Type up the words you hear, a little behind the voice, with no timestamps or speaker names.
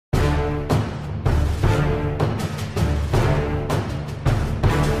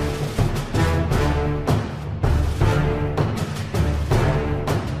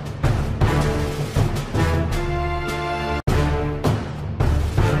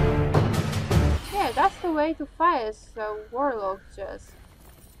the way to fight as a warlock, just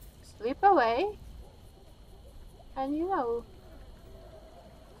slip away, and you know,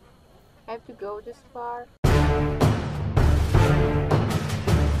 I have to go this far.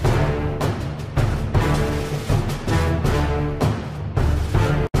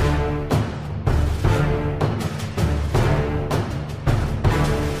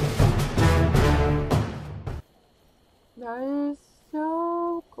 That is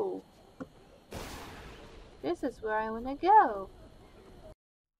so cool. This is where I wanna go.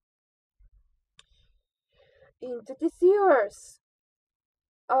 Into the sewers.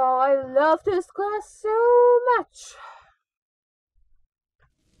 Oh, I love this class so much.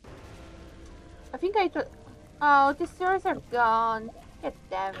 I think I thought. Oh, the sewers are gone. God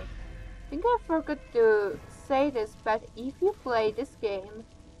damn it. I think I forgot to say this, but if you play this game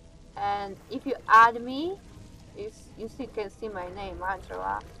and if you add me, you can see my name,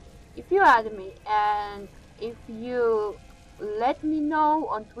 Angela. If you add me and if you let me know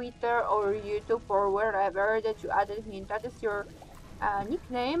on Twitter or YouTube or wherever that you added me and that is your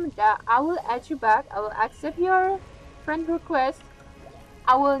nickname, that I will add you back. I will accept your friend request.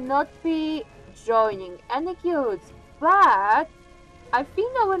 I will not be joining any guilds, but I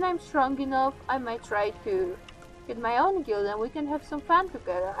think that when I'm strong enough, I might try to get my own guild and we can have some fun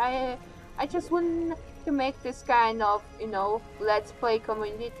together. I just want to make this kind of, you know, let's play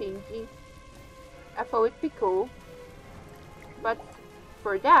community thingy. I thought it'd be cool. But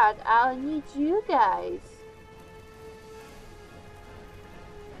for that, I'll need you guys.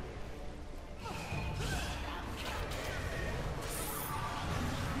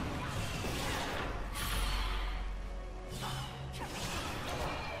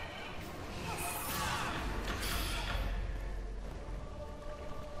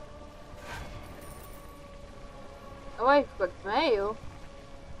 Oh, I've got mail.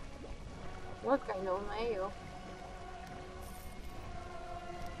 What kind of mail?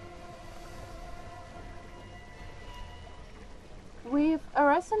 With a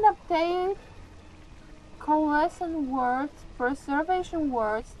recent update, coalescent words, preservation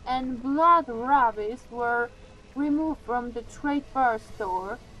words, and blood rabbits were removed from the trade bar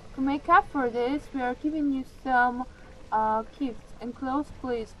store. To make up for this, we are giving you some gifts. Enclosed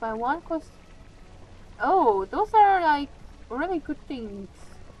please buy one cost. Oh, those are like really good things.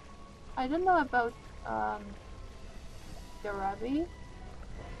 I don't know about the rabbit.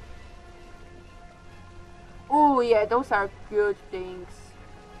 Oh yeah, those are good things.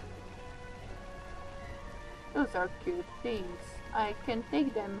 Those are good things. I can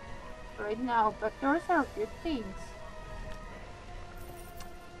take them right now, but those are good things.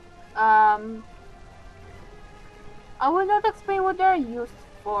 I will not explain what they're used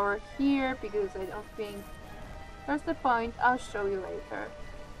for here because I don't think there's the point. I'll show you later.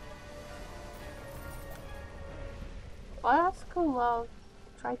 Well, that's cool. I'll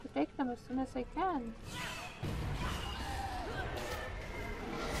try to take them as soon as I can.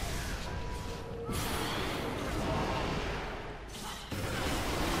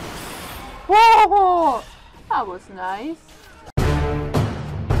 Whoa! That was nice.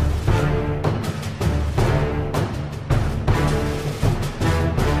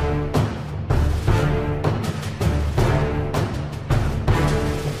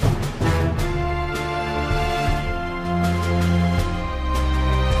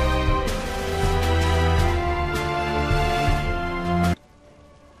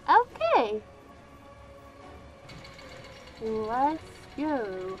 Okay. Let's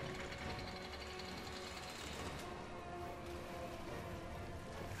go.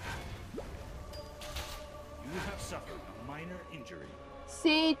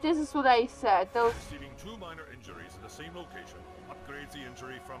 See, this is what I said. Those receiving 2 minor injuries in the same location upgrades the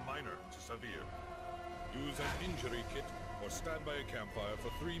injury from minor to severe. Use an injury kit or stand by a campfire for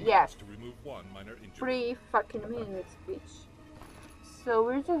 3 minutes to remove 1 minor injury. 3 fucking minutes, bitch. So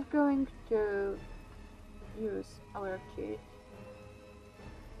we're just going to use our kit.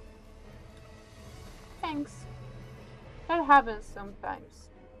 Thanks. That happens sometimes,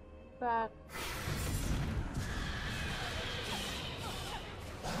 but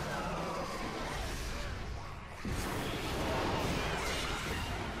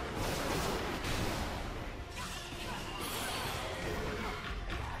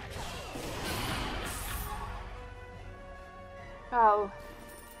oh,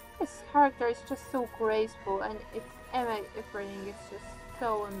 this character is just so graceful, and everything is just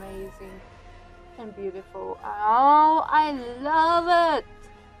so amazing and beautiful. Oh, I love it!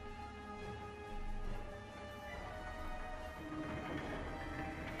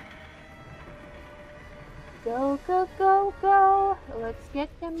 Go, go, go, go! Let's get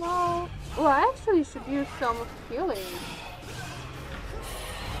them all! Oh, I actually should use some healing.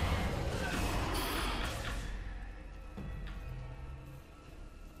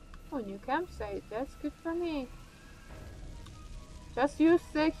 Oh, new campsite. That's good for me. Just use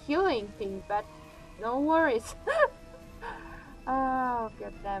the healing thing, but no worries. Oh,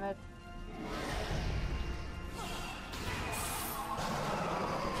 god damn it.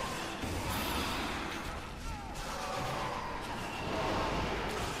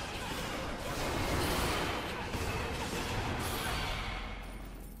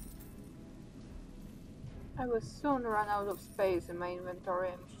 I will soon run out of space in my inventory,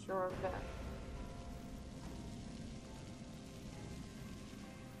 I'm sure of that.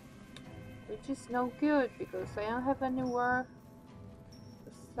 Which is no good, because I don't have anywhere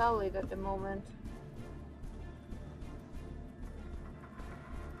to sell it at the moment.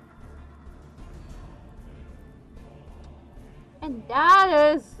 And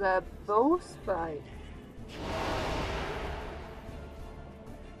that is a boss fight.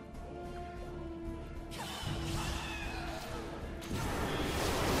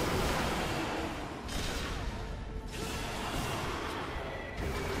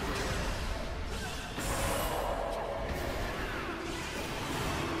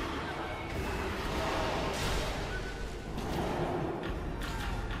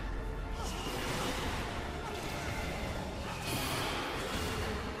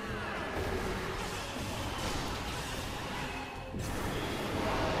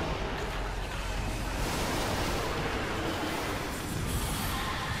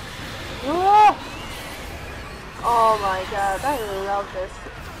 Oh my god, I love this.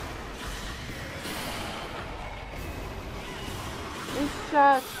 It's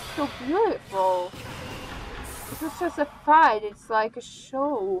just so beautiful. It's not just a fight, it's like a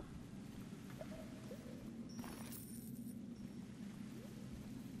show.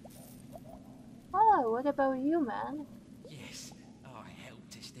 Oh, what about you, man? Yes, I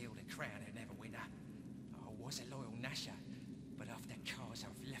helped to steal the crown at Neverwinter. I was a loyal Nasher, but after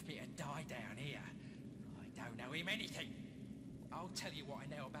Karzov left me to die down here, I don't know him anything. I'll tell you what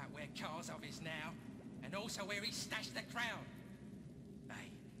I know about where Karzov is now, and also where he stashed the crown.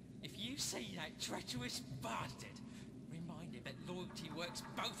 Hey, if you see that treacherous bastard, remind him that loyalty works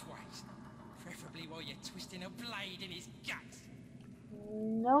both ways, preferably while you're twisting a blade in his guts.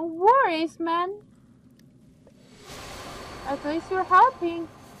 No worries, man. At least you're helping.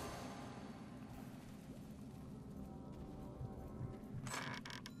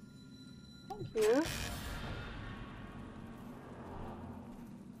 Thank you.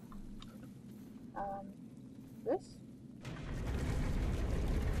 This?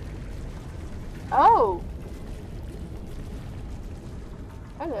 Oh!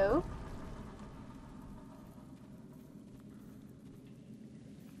 Hello.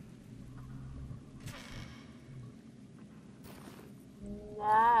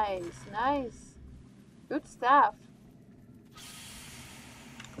 Nice, nice. Good stuff.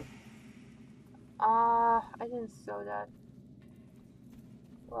 I didn't saw that.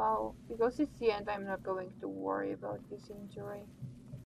 Well, because it's the end, I'm not going to worry about this injury.